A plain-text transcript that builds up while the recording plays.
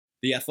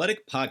The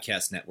Athletic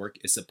Podcast Network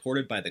is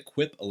supported by the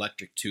Quip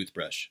electric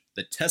toothbrush,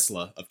 the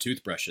Tesla of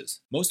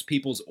toothbrushes. Most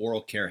people's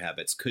oral care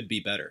habits could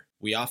be better.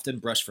 We often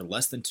brush for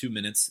less than 2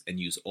 minutes and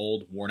use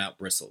old, worn-out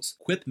bristles.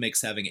 Quip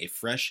makes having a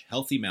fresh,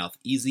 healthy mouth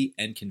easy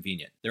and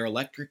convenient. Their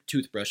electric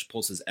toothbrush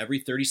pulses every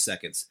 30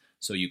 seconds,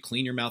 so you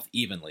clean your mouth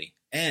evenly,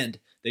 and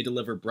they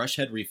deliver brush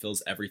head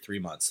refills every 3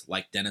 months,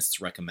 like dentists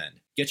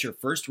recommend. Get your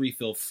first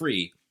refill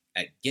free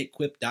at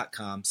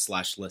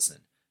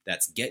getquip.com/listen.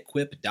 That's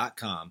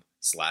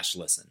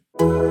getquip.com/listen.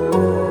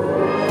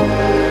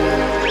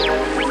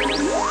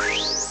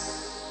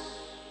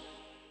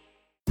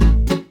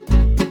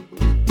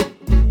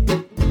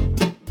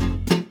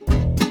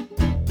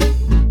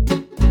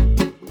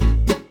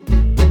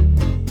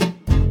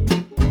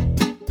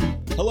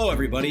 Hello,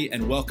 everybody,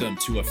 and welcome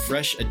to a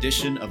fresh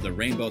edition of the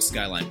Rainbow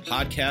Skyline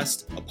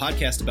Podcast, a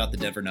podcast about the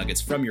Denver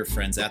Nuggets from your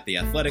friends at The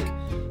Athletic.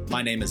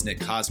 My name is Nick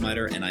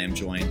Kosmider, and I am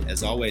joined,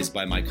 as always,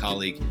 by my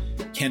colleague,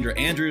 Kendra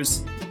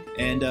Andrews.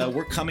 And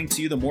we're coming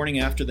to you the morning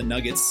after the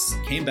Nuggets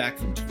came back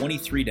from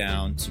 23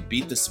 down to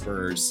beat the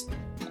Spurs.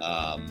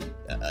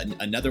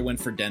 Another win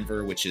for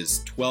Denver, which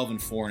is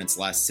 12-4 in its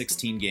last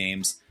 16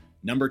 games.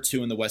 Number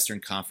 2 in the Western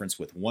Conference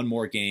with one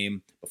more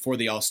game before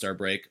the All-Star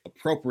break,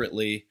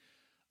 appropriately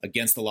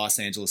against the Los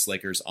Angeles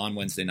Lakers on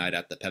Wednesday night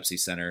at the Pepsi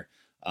Center.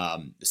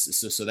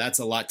 So that's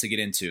a lot to get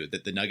into,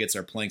 that the Nuggets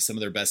are playing some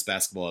of their best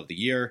basketball of the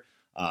year.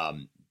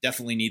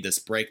 Definitely need this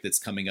break that's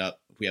coming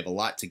up. We have a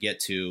lot to get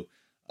to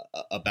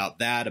about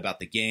that, about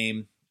the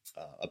game,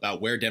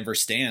 about where Denver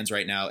stands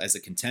right now as a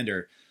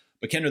contender.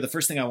 But Kendra, the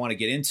first thing I want to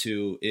get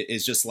into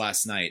is just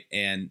last night.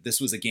 And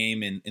this was a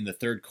game in the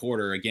third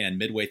quarter. Again,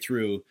 midway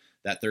through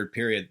that third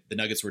period, the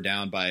Nuggets were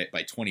down by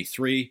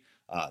 23.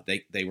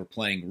 They were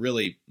playing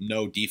really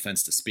no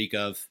defense to speak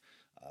of.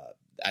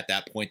 At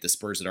that point, the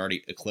Spurs had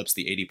already eclipsed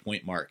the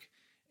 80-point mark.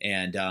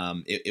 And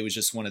it was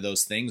just one of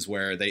those things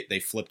where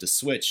they flipped a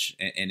switch.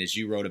 And as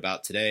you wrote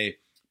about today,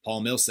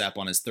 Paul Millsap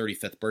on his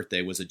 35th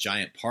birthday was a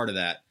giant part of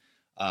that.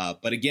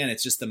 But again,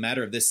 it's just a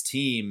matter of this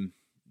team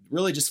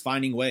really just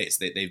finding ways.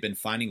 They've been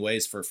finding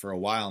ways for a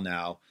while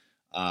now.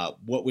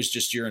 What was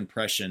just your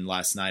impression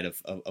last night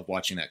of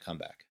watching that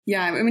comeback?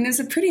 Yeah, I mean, it's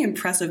a pretty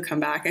impressive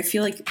comeback. I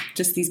feel like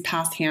just these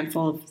past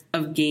handful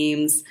of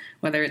games,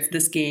 whether it's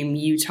this game,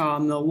 Utah,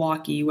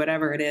 Milwaukee,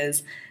 whatever it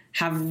is,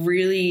 have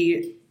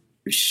really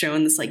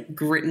shown this like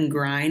grit and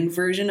grind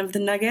version of the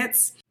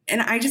Nuggets. And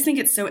I just think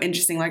it's so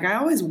interesting. Like, I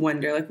always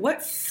wonder, like,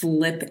 what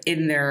flip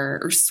in their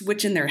or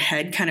switch in their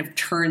head kind of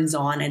turns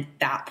on at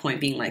that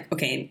point, being like,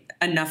 okay,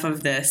 enough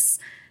of this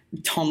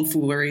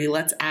tomfoolery.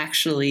 Let's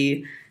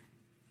actually,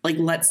 like,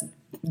 let's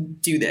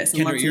do this.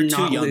 And Kendra, let's you're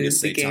not too young to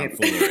lose say the game.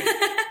 tomfoolery.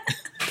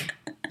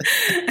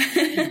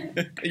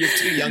 You're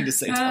too young to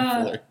say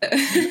tomfoolery.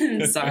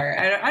 Sorry.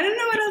 I don't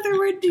know what other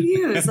word to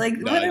use. Like,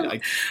 No,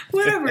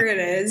 whatever it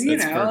is, you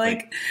know,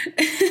 perfect.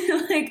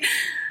 like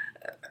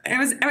I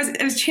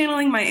was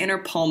channeling my inner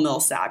Paul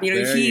Millsap. You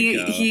know, There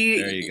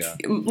you go.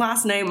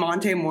 Last night,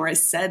 Monte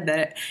Morris said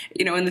that,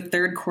 you know, in the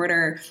third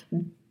quarter,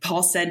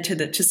 Paul said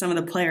to some of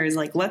the players,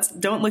 like,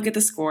 don't look at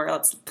the score.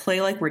 Let's play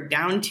like we're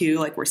down 2,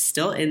 like we're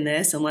still in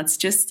this, and let's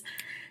just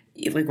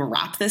like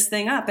wrap this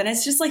thing up. And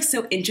it's just like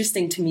so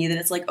interesting to me that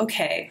it's like,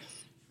 okay,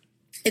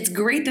 it's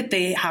great that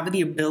they have the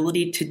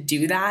ability to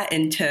do that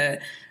and to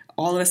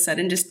all of a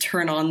sudden just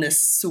turn on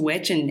this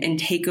switch and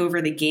take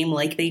over the game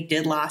like they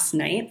did last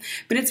night.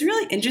 But it's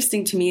really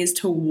interesting to me as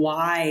to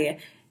why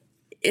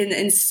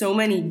in so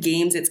many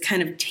games it's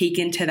kind of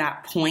taken to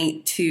that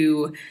point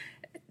to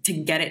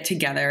get it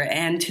together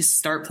and to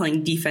start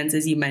playing defense,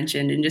 as you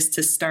mentioned, and just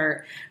to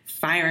start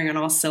firing on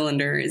all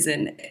cylinders.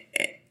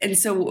 And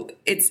so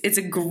it's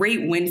a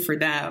great win for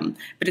them,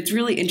 but it's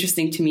really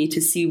interesting to me to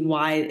see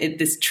why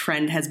this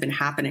trend has been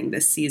happening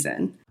this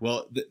season.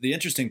 Well, the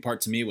interesting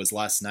part to me was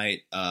last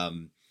night,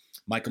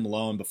 Michael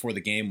Malone, before the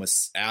game,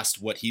 was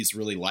asked what he's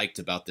really liked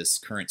about this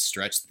current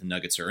stretch that the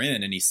Nuggets are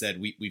in. And he said,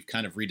 we've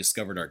kind of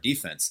rediscovered our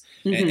defense.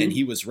 Mm-hmm. And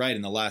he was right.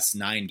 In the last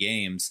 9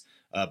 games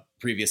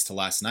previous to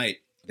last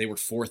night, they were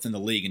 4th in the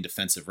league in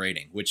defensive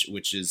rating, which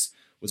was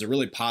a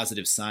really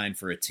positive sign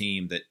for a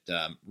team that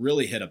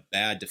really hit a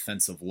bad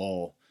defensive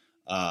lull.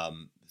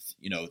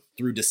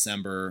 Through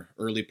December,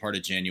 early part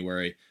of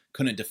January,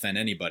 couldn't defend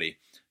anybody.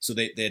 So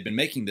they had been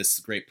making this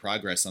great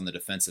progress on the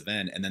defensive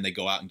end, and then they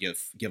go out and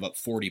give up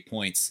 40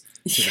 points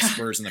to the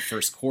Spurs in the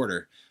first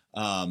quarter.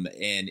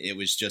 And it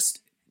was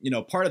just,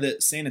 part of the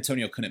San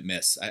Antonio couldn't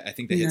miss. I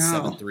think they hit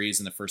 7 threes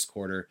in the first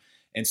quarter.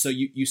 And so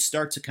you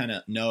start to kind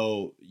of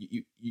know,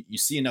 you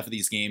see enough of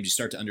these games, you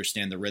start to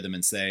understand the rhythm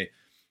and say,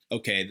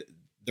 okay,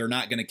 they're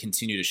not going to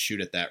continue to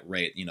shoot at that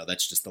rate.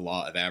 That's just the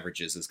law of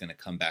averages is going to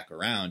come back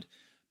around.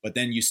 But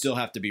then you still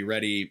have to be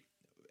ready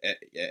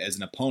as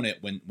an opponent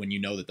when you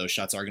know that those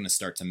shots are going to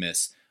start to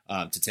miss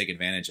to take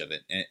advantage of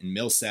it. And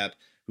Millsap,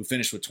 who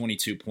finished with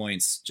 22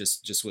 points,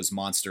 just was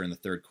monster in the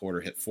third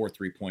quarter, hit 4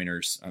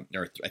 3-pointers,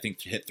 or I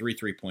think hit 3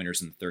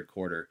 3-pointers in the third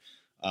quarter.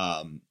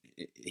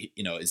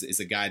 Is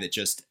a guy that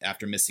just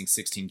after missing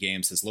 16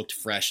 games has looked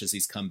fresh as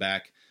he's come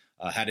back,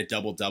 had a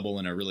double-double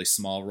in a really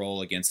small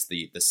role against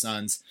the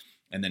Suns.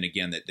 And then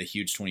again, the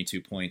huge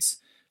 22 points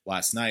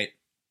last night.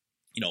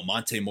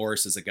 Monte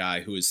Morris is a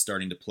guy who is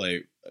starting to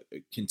play,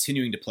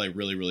 continuing to play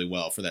really, really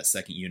well for that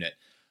second unit.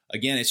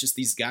 Again, it's just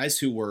these guys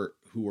who were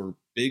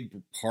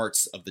big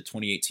parts of the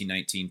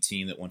 2018-19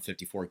 team that won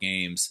 54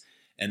 games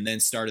and then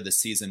started the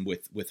season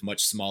with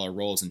much smaller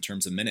roles in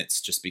terms of minutes,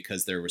 just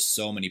because there were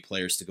so many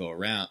players to go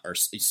around, or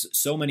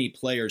so many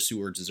players who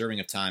were deserving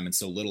of time and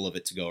so little of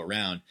it to go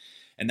around.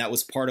 And that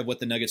was part of what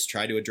the Nuggets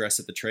tried to address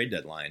at the trade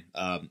deadline.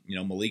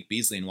 Malik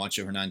Beasley and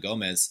Juancho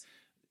Hernan-Gomez,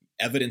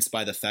 evidenced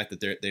by the fact that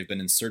they've been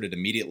inserted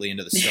immediately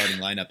into the starting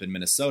lineup in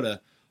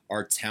Minnesota,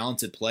 are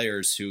talented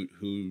players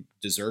who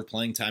deserve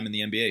playing time in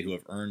the NBA, who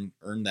have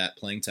earned that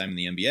playing time in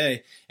the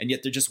NBA, and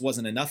yet there just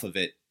wasn't enough of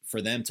it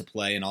for them to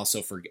play, and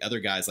also for other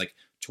guys like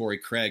Torrey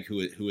Craig,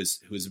 who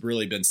has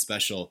really been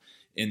special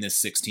in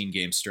this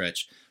 16-game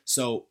stretch.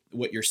 So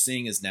what you're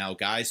seeing is now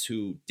guys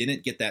who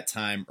didn't get that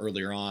time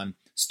earlier on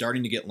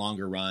starting to get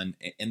longer run,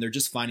 and they're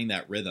just finding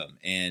that rhythm,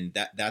 and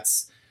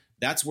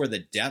that's where the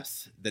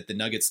depth that the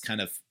Nuggets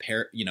kind of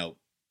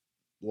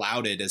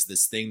lauded as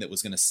this thing that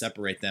was going to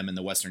separate them in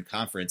the Western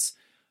Conference,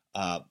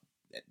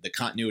 the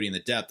continuity and the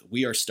depth,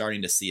 we are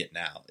starting to see it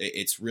now.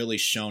 It's really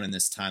shown in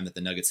this time that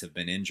the Nuggets have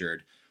been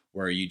injured,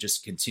 where you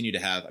just continue to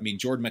have,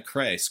 Jordan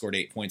McRae scored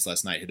 8 points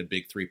last night, hit a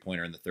big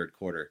 3-pointer in the third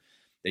quarter.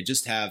 They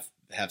just have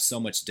so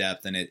much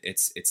depth, and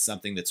it's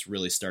something that's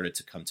really started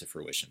to come to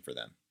fruition for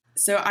them.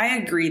 So I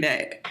agree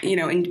that,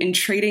 in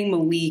trading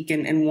Malik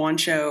and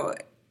Juancho,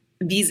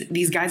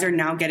 these guys are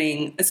now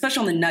getting, especially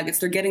on the Nuggets,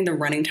 they're getting the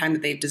running time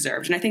that they've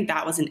deserved. And I think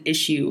that was an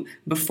issue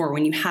before,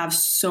 when you have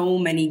so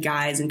many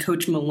guys and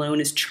Coach Malone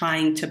is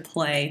trying to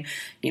play,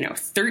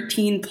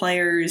 13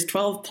 players,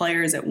 12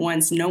 players at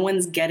once. No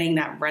one's getting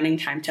that running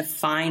time to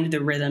find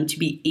the rhythm, to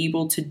be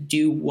able to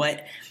do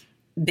what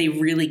they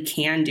really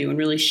can do and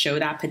really show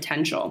that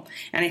potential.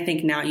 And I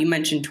think now, you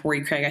mentioned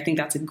Torrey Craig. I think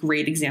that's a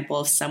great example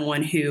of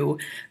someone who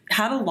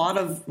had a lot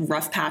of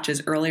rough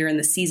patches earlier in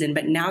the season,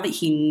 but now that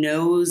he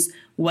knows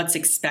what's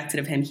expected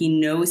of him, he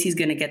knows he's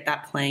going to get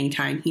that playing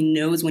time. He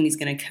knows when he's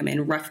going to come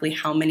in, roughly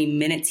how many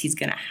minutes he's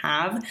going to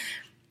have.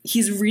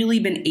 He's really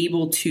been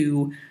able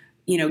to,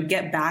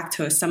 get back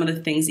to some of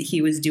the things that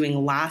he was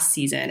doing last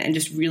season and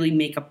just really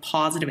make a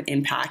positive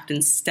impact,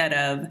 instead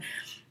of,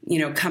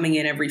 coming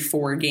in every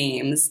 4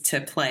 games to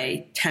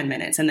play 10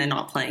 minutes and then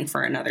not playing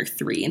for another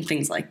 3 and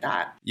things like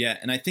that. Yeah,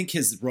 and I think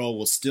his role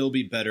will still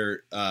be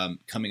better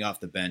coming off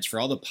the bench. For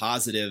all the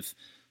positive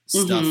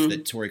stuff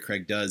that Torrey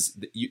Craig does,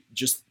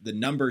 just the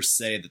numbers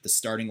say that the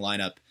starting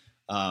lineup,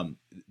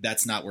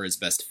 that's not where his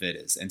best fit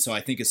is. And so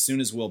I think as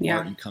soon as Will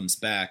Barton comes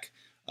back,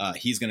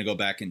 he's going to go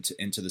back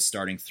into the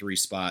starting 3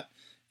 spot.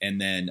 And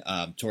then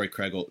Torrey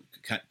Craig will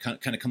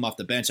kind of come off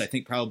the bench, I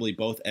think probably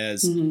both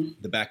as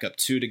the backup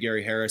 2 to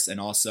Gary Harris, and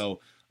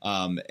also,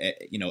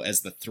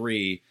 as the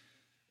 3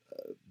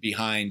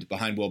 behind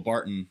Will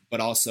Barton. But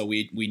also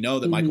we know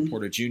that Michael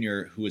Porter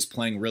Jr., who was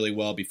playing really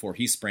well before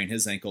he sprained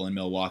his ankle in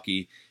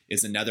Milwaukee,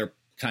 is another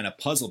kind of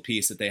puzzle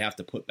piece that they have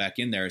to put back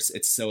in there.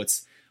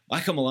 It's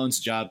Michael Malone's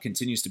job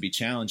continues to be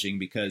challenging,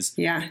 because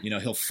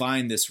he'll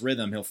find this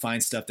rhythm, he'll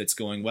find stuff that's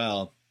going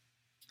well,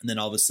 and then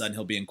all of a sudden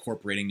he'll be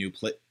incorporating new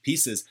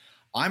pieces.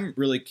 I'm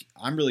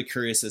really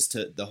curious as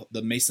to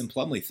the Mason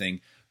Plumlee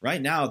thing.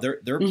 Right now,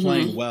 they're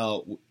playing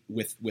well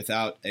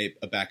without a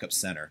backup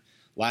center.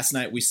 Last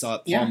night we saw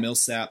Paul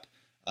Millsap,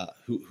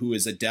 who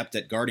is adept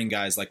at guarding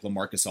guys like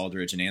LaMarcus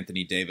Aldridge and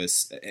Anthony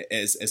Davis,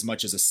 as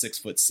much as a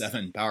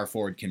 6'7" power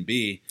forward can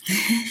be.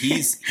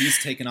 He's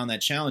taken on that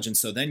challenge, and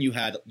so then you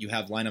have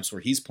lineups where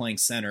he's playing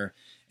center,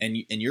 and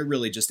you're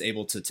really just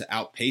able to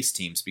outpace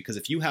teams, because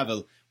if you have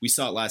we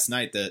saw it last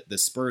night, the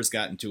Spurs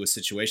got into a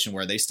situation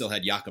where they still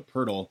had Jakob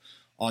Poeltl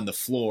on the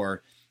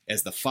floor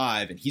as the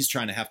 5, and he's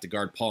trying to have to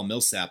guard Paul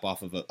Millsap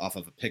off of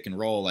a pick and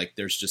roll. Like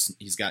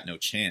he's got no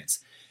chance.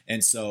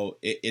 And so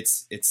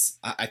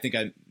I think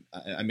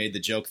I made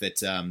the joke that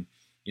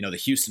the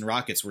Houston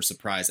Rockets were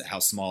surprised at how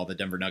small the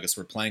Denver Nuggets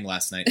were playing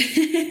last night.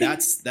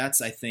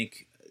 That's I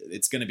think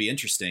it's going to be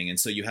interesting. And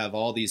so you have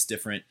all these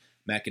different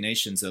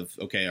machinations of,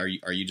 okay,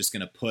 are you just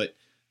going to put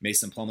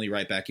Mason Plumlee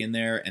right back in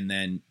there, and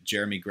then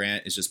Jeremy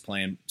Grant is just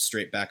playing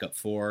straight backup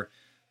 4?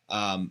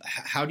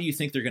 How do you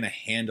think they're going to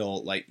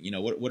handle,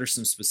 what are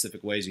some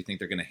specific ways you think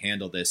they're going to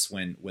handle this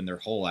when they're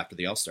whole after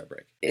the All-Star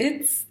break?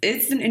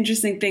 It's an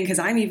interesting thing, because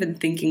I'm even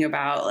thinking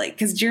about,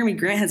 because Jeremy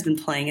Grant has been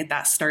playing at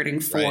that starting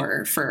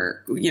 4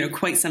 for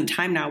quite some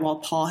time now, while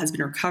Paul has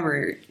been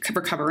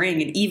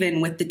recovering. And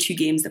even with the 2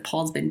 games that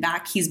Paul's been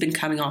back, he's been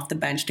coming off the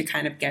bench to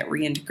kind of get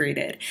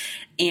reintegrated.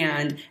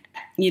 And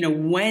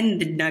when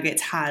the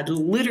Nuggets had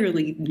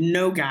literally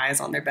no guys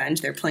on their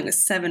bench, they're playing a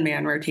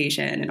 7-man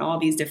rotation and all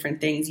these different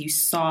things, you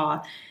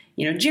saw,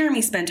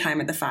 Jeremy spend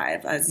time at the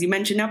 5. As you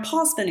mentioned, now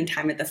Paul's spending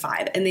time at the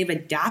 5, and they've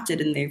adapted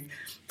and they've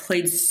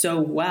played so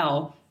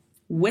well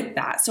with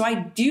that. So I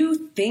do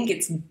think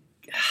it's,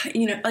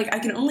 I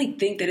can only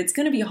think that it's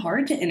going to be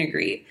hard to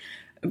integrate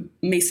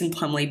Mason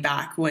Plumlee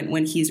back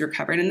when he's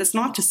recovered. And that's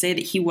not to say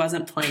that he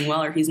wasn't playing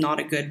well or he's not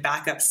a good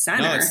backup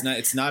center. No,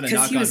 it's not a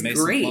knock on Mason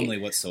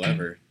Plumlee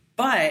whatsoever.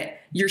 But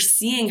you're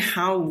seeing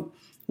how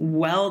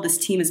well this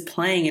team is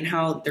playing and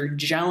how they're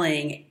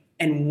gelling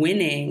and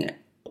winning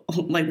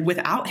like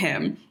without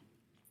him.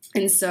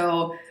 And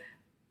so,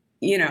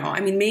 you know, I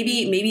mean,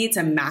 maybe it's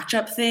a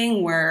matchup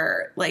thing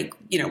where, like,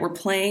 you know, they're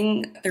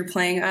playing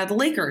the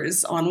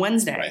Lakers on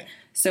Wednesday. Right.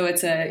 So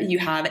you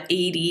have AD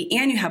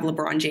and you have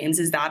LeBron James.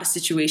 Is that a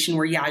situation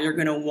where, yeah, you're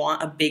going to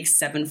want a big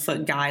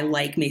 7-foot guy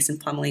like Mason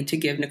Plumlee to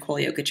give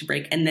Nikola Jokic a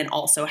break, and then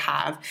also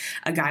have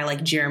a guy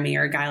like Jeremy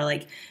or a guy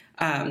like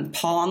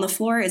Paul on the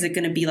floor? Is it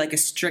going to be like a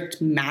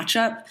strict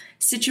matchup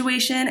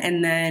situation?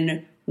 And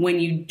then when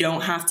you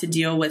don't have to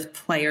deal with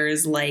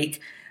players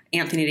like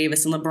Anthony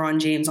Davis and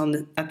LeBron James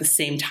at the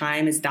same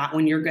time, is that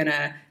when you're going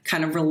to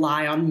kind of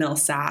rely on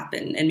Millsap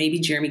and maybe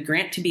Jeremy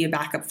Grant to be a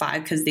backup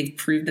 5 because they've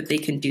proved that they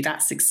can do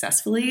that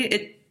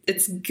successfully?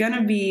 It's going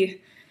to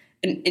be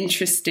an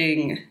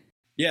interesting.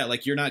 Yeah,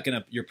 like you're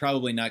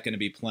probably not going to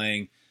be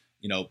playing,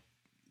 you know,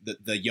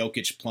 the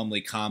Jokic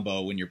Plumlee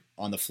combo when you're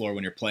on the floor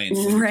when you're playing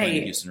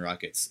the Houston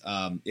Rockets.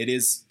 It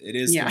is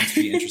going to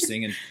be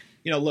interesting. And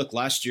you know, look,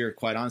 last year,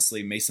 quite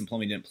honestly, Mason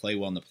Plumlee didn't play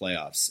well in the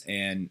playoffs.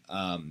 And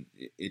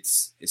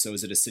is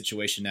it a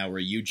situation now where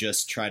you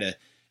just try to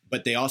 –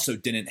 but they also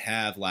didn't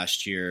have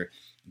last year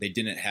 – they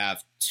didn't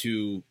have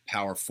 2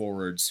 power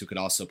forwards who could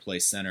also play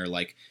center.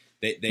 Like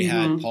they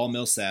had Paul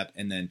Millsap,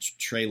 and then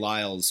Trey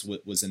Lyles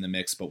was in the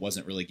mix but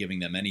wasn't really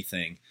giving them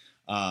anything.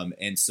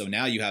 And so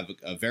now you have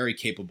a very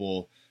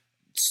capable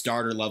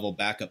starter-level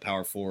backup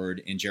power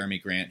forward in Jeremy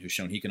Grant, who's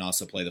shown he can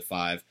also play the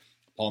 5.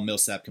 Paul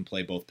Millsap can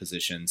play both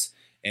positions.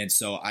 And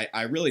so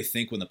I really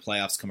think when the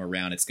playoffs come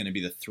around, it's going to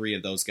be the 3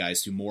 of those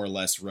guys who more or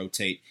less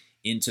rotate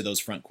into those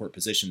front court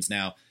positions.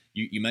 Now,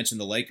 you mentioned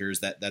the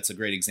Lakers. That's a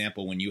great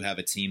example when you have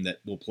a team that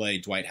will play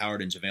Dwight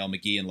Howard and JaVale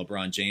McGee and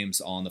LeBron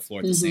James all on the floor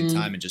at the same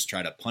time and just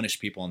try to punish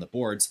people on the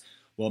boards.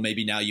 Well,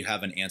 maybe now you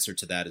have an answer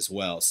to that as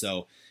well.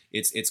 So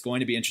it's going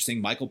to be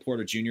interesting. Michael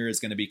Porter Jr. is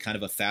going to be kind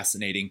of a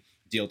fascinating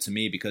deal to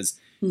me because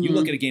you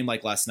look at a game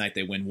like last night,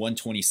 they win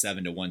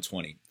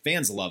 127-120.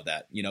 Fans love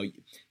that. You know,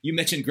 you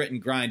mentioned grit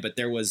and grind, but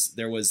there was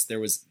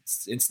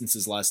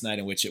instances last night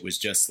in which it was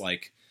just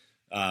like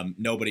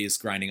nobody is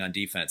grinding on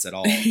defense at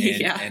all.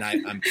 And, and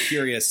I'm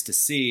curious to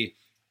see,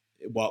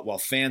 while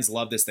fans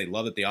love this, they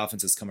love that the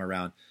offense has come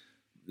around.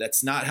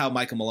 That's not how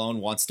Michael Malone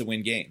wants to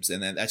win games,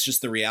 and that's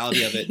just the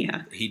reality of it.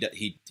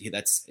 He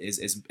that's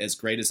as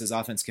great as his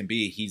offense can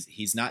be.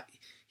 He's not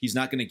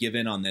going to give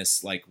in on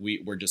this. Like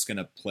we're just going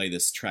to play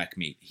this track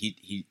meet.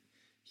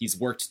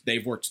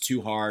 They've worked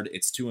too hard.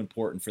 It's too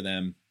important for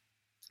them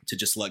to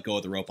just let go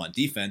of the rope on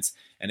defense.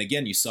 And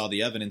again, you saw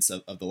the evidence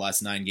of the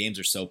last 9 games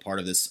or so, part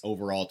of this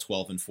overall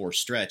 12-4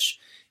 stretch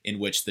in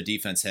which the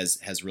defense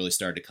has really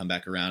started to come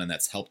back around, and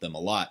that's helped them a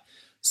lot.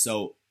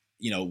 So,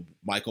 you know,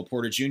 Michael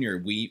Porter Jr.,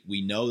 we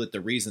know that the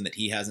reason that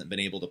he hasn't been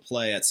able to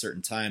play at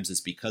certain times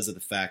is because of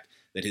the fact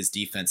that his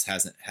defense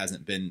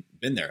hasn't been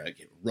there. A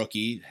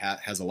rookie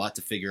has a lot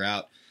to figure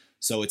out.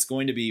 So it's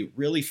going to be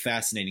really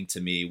fascinating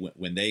to me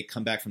when they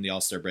come back from the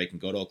All-Star break and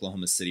go to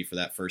Oklahoma City for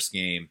that first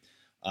game,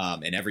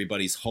 and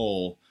everybody's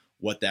whole,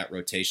 what that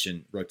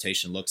rotation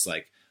looks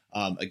like.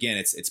 Again,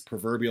 it's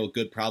proverbial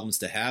good problems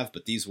to have,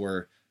 but these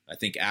were, I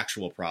think,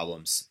 actual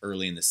problems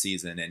early in the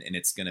season, and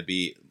it's going to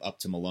be up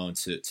to Malone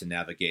to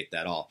navigate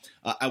that all.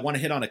 I want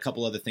to hit on a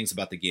couple other things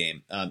about the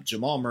game.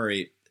 Jamal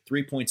Murray,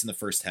 3 points in the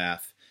first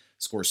half,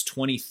 scores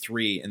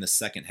 23 in the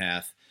second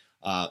half,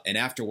 and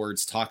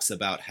afterwards talks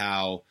about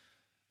how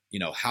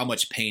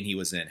much pain he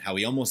was in, how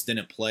he almost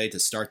didn't play to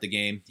start the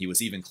game. He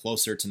was even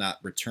closer to not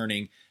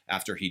returning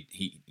after he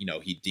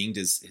dinged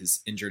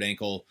his injured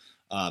ankle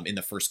in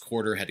the first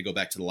quarter, had to go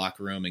back to the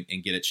locker room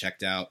and get it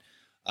checked out.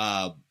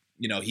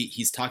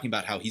 He's talking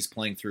about how he's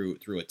playing through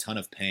a ton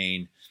of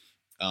pain,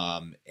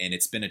 and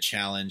it's been a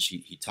challenge.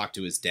 He talked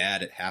to his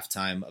dad at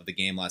halftime of the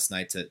game last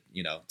night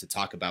to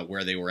talk about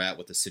where they were at,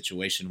 what the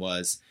situation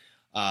was,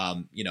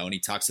 and he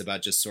talks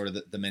about just sort of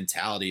the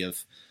mentality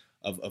of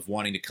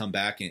wanting to come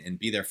back and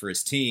be there for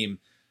his team.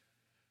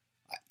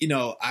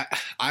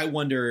 I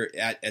wonder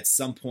at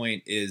some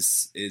point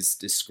is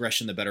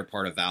discretion the better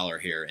part of valor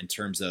here, in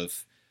terms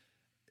of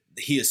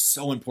he is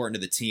so important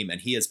to the team,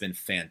 and he has been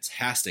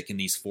fantastic in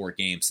these 4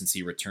 games since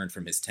he returned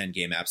from his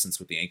 10-game absence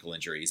with the ankle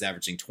injury. He's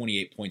averaging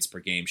 28 points per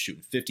game,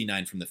 shooting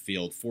 59 from the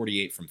field,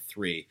 48 from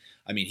 3.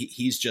 I mean,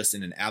 he's just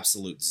in an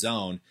absolute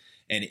zone,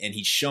 and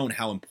he's shown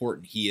how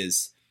important he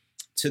is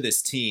to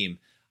this team.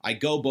 I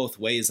go both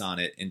ways on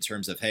it in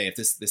terms of, hey, if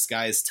this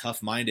guy is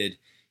tough-minded,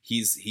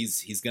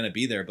 he's going to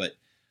be there. But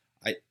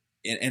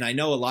I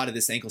know a lot of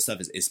this ankle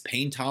stuff is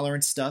pain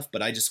tolerance stuff,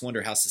 but I just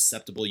wonder how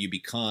susceptible you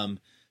become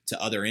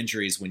to other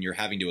injuries when you're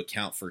having to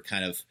account for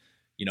kind of,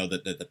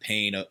 the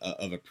pain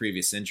of a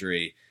previous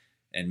injury.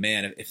 And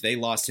man, if they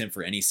lost him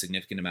for any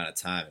significant amount of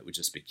time, it would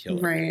just be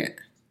killer. Right.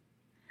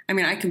 I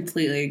mean, I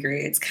completely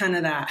agree. It's kind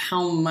of that,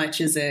 how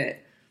much is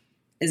it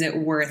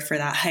worth for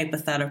that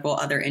hypothetical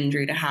other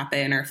injury to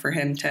happen, or for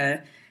him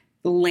to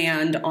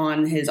land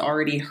on his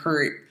already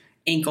hurt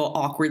ankle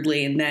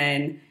awkwardly and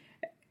then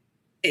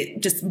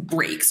it just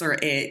breaks, or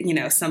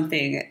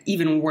something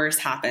even worse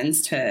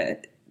happens to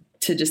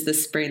to just the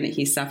sprain that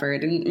he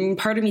suffered. And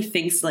part of me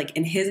thinks like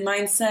in his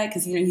mindset,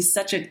 because, you know, he's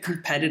such a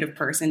competitive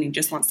person, he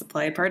just wants to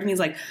play. Part of me is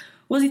like,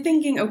 was he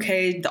thinking,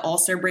 okay, the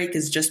All-Star break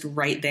is just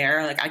right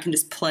there. Like I can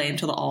just play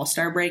until the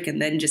All-Star break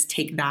and then just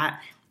take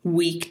that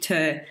week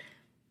to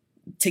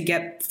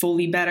get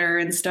fully better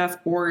and stuff?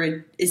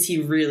 Or is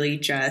he really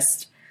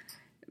just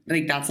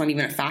like, that's not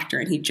even a factor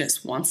and he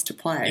just wants to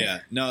play?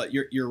 Yeah, no,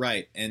 you're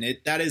right. And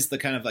that is the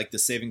kind of like the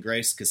saving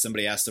grace, because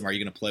somebody asked him, are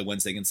you going to play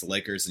Wednesday against the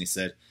Lakers? And he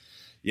said,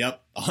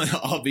 yep,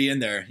 I'll be in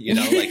there. You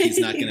know, like he's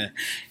not going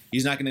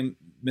to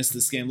miss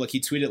this game. Look, he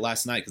tweeted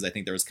last night, because I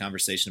think there was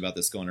conversation about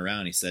this going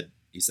around. He said,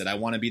 I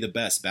want to be the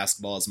best.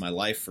 Basketball is my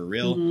life for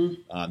real.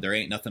 Mm-hmm. There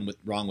ain't nothing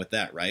wrong with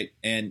that. Right.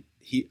 And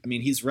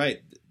he's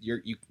right.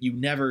 You're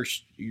never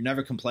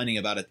complaining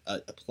about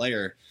a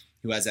player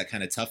who has that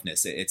kind of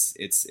toughness.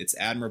 It's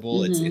admirable.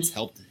 Mm-hmm. It's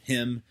helped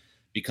him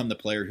become the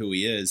player who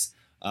he is.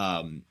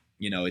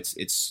 You know,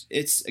 it's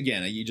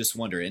again, you just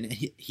wonder, and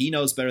he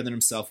knows better than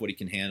himself what he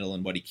can handle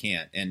and what he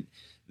can't. And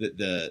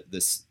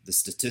the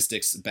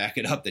statistics back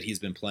it up that he's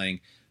been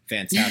playing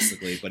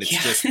fantastically, but it's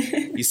just,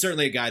 he's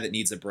certainly a guy that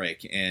needs a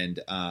break. And,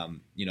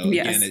 you know,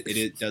 again,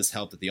 it does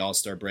help that the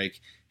All-Star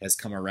break has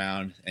come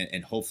around,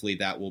 and hopefully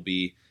that will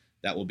be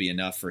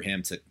enough for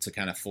him to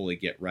kind of fully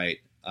get right.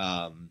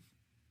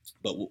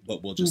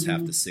 But we'll just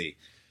have to see.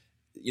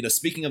 You know,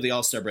 speaking of the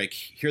All-Star break,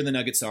 here the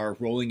Nuggets are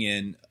rolling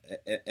in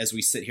as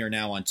we sit here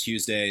now on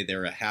Tuesday.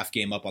 They're a half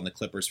game up on the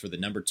Clippers for the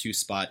number 2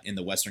 spot in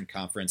the Western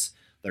Conference.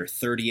 Their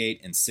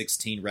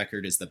 38-16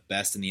 record is the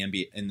best in the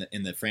NBA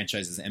in the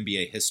franchise's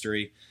NBA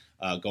history,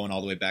 going all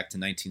the way back to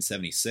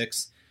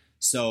 1976.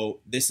 So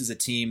this is a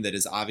team that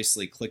is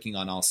obviously clicking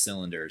on all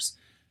cylinders.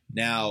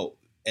 Now,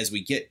 as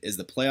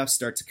the playoffs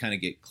start to kind of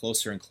get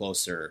closer and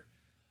closer,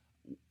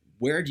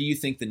 where do you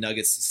think the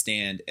Nuggets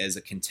stand as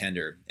a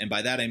contender? And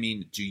by that I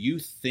mean, do you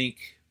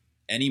think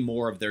any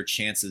more of their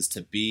chances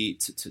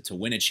to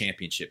win a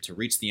championship, to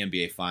reach the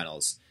NBA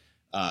Finals,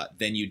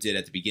 than you did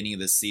at the beginning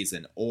of this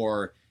season?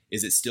 Or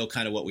is it still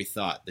kind of what we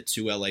thought, the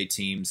 2 LA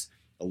teams,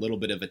 a little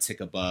bit of a tick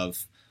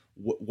above?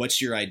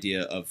 What's your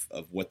idea of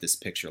what this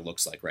picture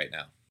looks like right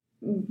now?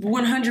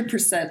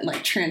 100%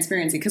 like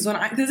transparency, because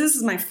this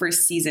is my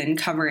first season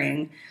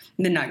covering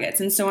the Nuggets,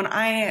 and so when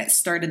I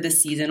started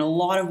this season, a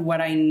lot of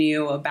what I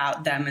knew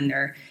about them and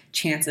their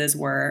chances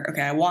were,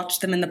 okay, I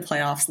watched them in the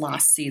playoffs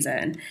last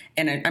season,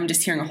 and I'm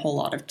just hearing a whole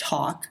lot of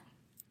talk,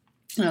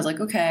 and I was like,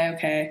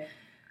 okay,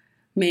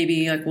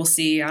 maybe, like, we'll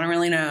see, I don't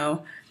really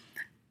know.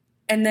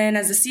 And then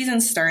as the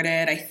season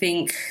started, I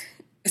think,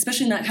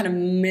 especially in that kind of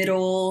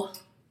middle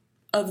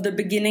of the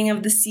beginning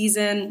of the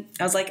season,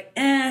 I was like,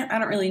 I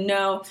don't really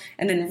know.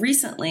 And then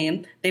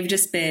recently, they've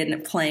just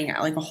been playing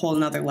at like a whole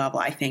nother level,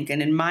 I think.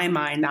 And in my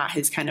mind, that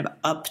has kind of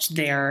upped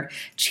their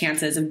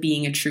chances of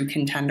being a true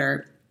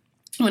contender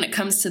when it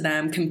comes to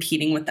them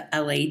competing with the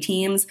LA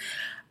teams.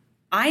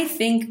 I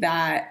think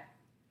that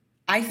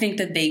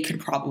they could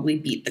probably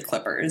beat the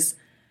Clippers.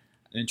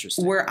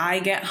 Interesting. Where I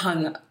get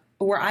hung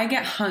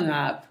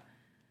up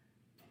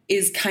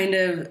is kind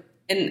of,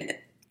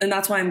 and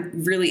that's why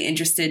I'm really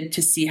interested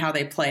to see how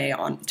they play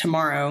on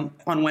tomorrow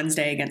on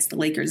Wednesday against the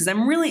Lakers.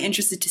 I'm really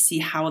interested to see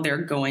how they're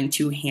going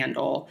to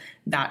handle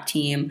that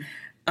team.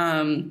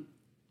 But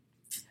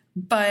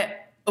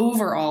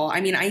overall,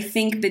 I mean, I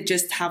think that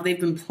just how they've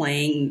been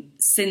playing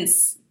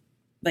since,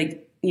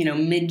 like, you know,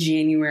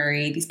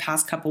 mid-January, these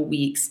past couple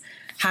weeks,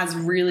 has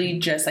really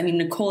just, I mean,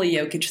 Nikola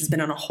Jokic has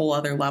been on a whole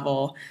other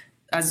level.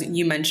 As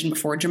you mentioned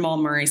before, Jamal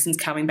Murray, since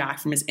coming back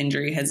from his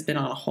injury, has been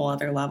on a whole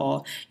other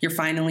level. You're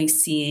finally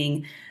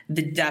seeing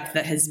the depth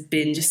that has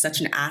been just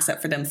such an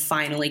asset for them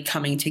finally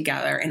coming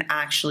together and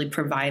actually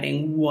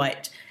providing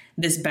what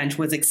this bench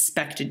was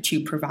expected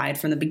to provide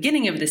from the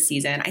beginning of the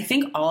season. I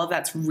think all of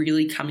that's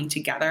really coming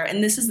together,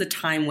 and this is the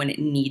time when it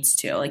needs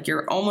to. Like,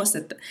 you're almost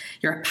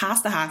you're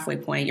past the halfway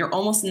point. You're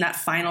almost in that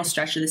final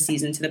stretch of the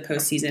season to the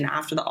postseason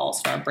after the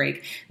All-Star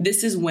break.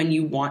 This is when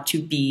you want to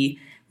be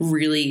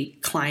really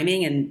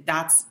climbing, and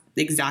that's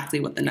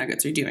exactly what the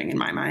Nuggets are doing in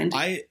my mind.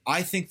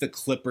 I think the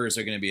Clippers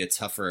are going to be a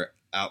tougher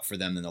out for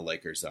them than the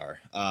Lakers are.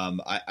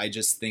 I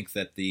just think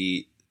that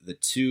the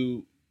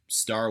 2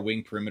 star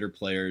wing perimeter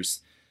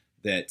players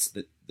that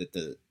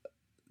the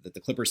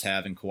Clippers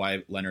have in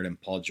Kawhi Leonard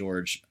and Paul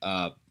George,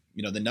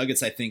 you know, the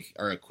Nuggets I think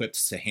are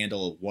equipped to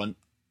handle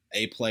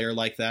a player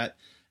like that.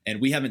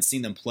 And we haven't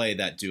seen them play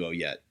that duo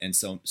yet. And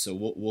so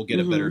we'll get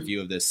a better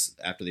view of this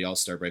after the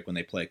All-Star break when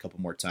they play a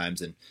couple more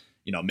times. And,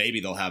 you know, maybe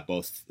they'll have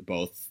both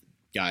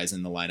guys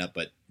in the lineup,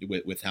 but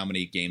with how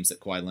many games that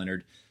Kawhi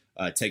Leonard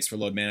takes for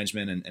load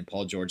management and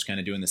Paul George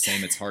kind of doing the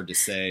same, it's hard to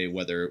say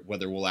whether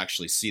we'll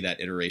actually see that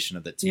iteration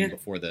of the team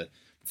before the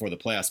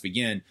playoffs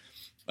begin.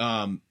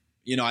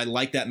 You know, I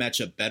like that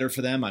matchup better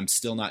for them. I'm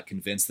still not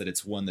convinced that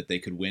it's one that they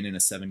could win in a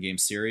 7-game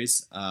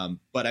series.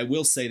 But I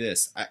will say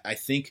this, I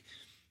think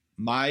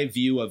my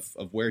view of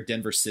where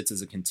Denver sits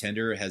as a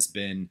contender has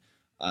been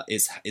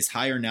is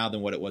higher now than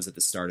what it was at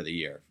the start of the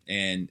year.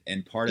 And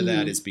part of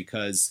that is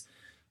because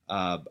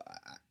I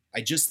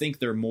just think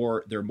they're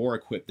more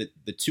equipped.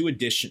 The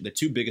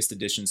two biggest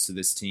additions to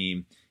this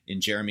team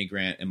in Jeremy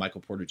Grant and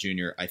Michael Porter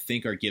Jr., I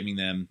think are giving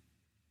them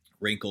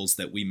wrinkles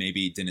that we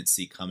maybe didn't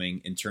see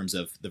coming in terms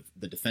of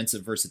the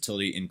defensive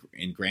versatility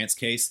in Grant's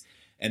case,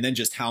 and then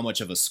just how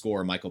much of a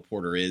scorer Michael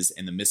Porter is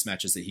and the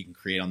mismatches that he can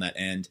create on that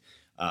end,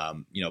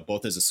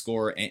 both as a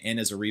scorer and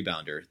as a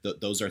rebounder.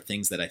 Those are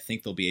things that I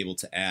think they'll be able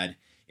to add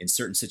in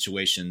certain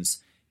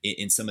situations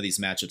in some of these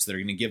matchups that are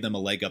going to give them a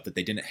leg up that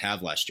they didn't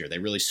have last year. They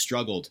really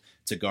struggled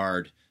to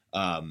guard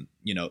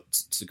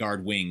to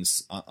guard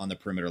wings on the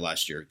perimeter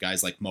last year.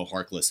 Guys like Mo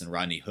Harkless and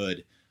Rodney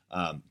Hood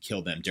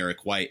killed them.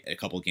 Derek White, a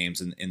couple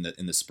games in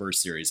the Spurs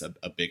series,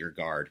 a bigger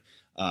guard.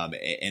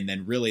 And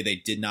then really they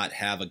did not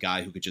have a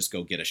guy who could just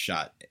go get a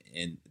shot.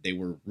 And they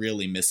were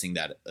really missing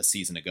that a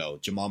season ago.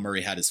 Jamal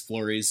Murray had his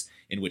flurries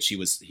in which he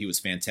was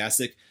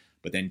fantastic.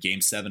 But then game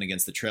 7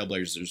 against the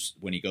Trailblazers,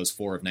 when he goes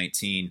 4 of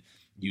 19,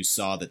 you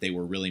saw that they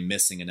were really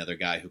missing another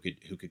guy who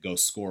could go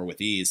score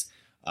with ease.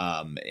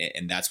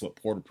 And that's what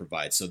Porter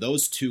provides. So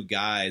those two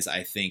guys,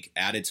 I think,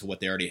 added to what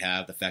they already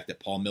have. The fact that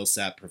Paul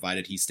Millsap,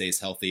 provided he stays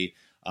healthy,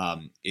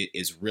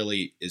 is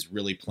really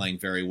playing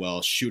very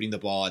well, shooting the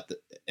ball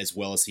as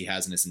well as he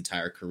has in his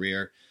entire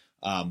career.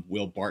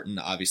 Will Barton,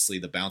 obviously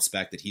the bounce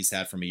back that he's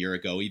had from a year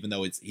ago, even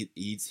though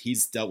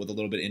he's dealt with a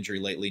little bit of injury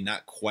lately,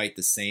 not quite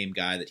the same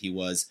guy that he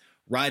was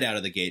right out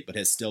of the gate, but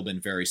has still been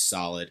very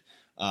solid.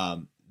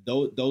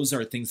 Those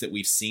are things that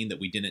we've seen that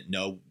we didn't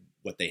know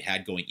what they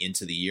had going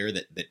into the year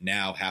that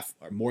now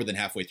more than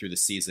halfway through the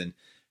season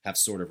have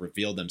sort of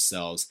revealed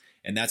themselves.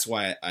 And that's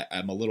why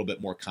I'm a little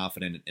bit more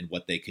confident in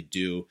what they could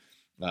do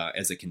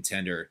as a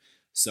contender.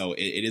 So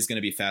it is going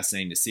to be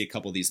fascinating to see a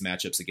couple of these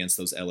matchups against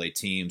those LA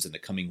teams in the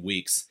coming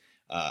weeks.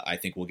 I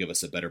think will give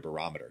us a better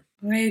barometer.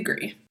 I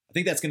agree. I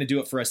think that's going to do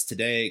it for us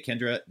today,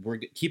 Kendra.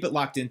 Keep it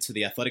locked into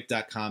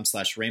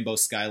theathletic.com/rainbow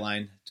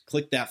skyline.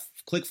 Click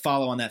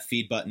follow on that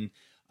feed button.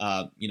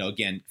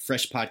 Again,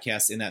 fresh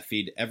podcasts in that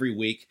feed every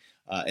week,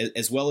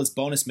 as well as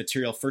bonus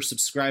material for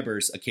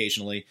subscribers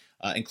occasionally,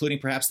 including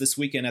perhaps this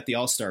weekend at the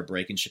All-Star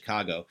break in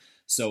Chicago.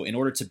 So in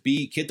order to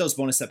get those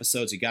bonus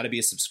episodes, you got to be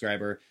a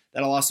subscriber.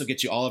 That'll also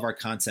get you all of our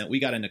content. We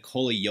got a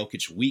Nikola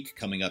Jokic week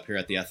coming up here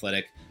at The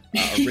Athletic.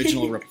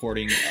 Original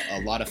reporting,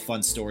 a lot of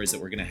fun stories that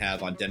we're going to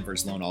have on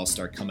Denver's lone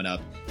All-Star coming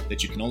up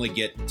that you can only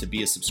get to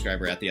be a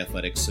subscriber at The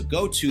Athletic. So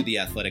go to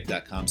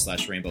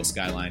theathletic.com/rainbow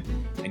skyline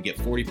and get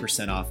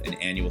 40% off an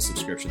annual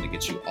subscription that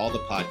gets you all the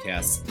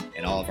podcasts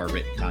and all of our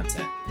written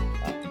content.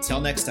 Until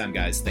next time,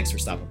 guys, thanks for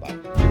stopping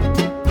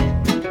by.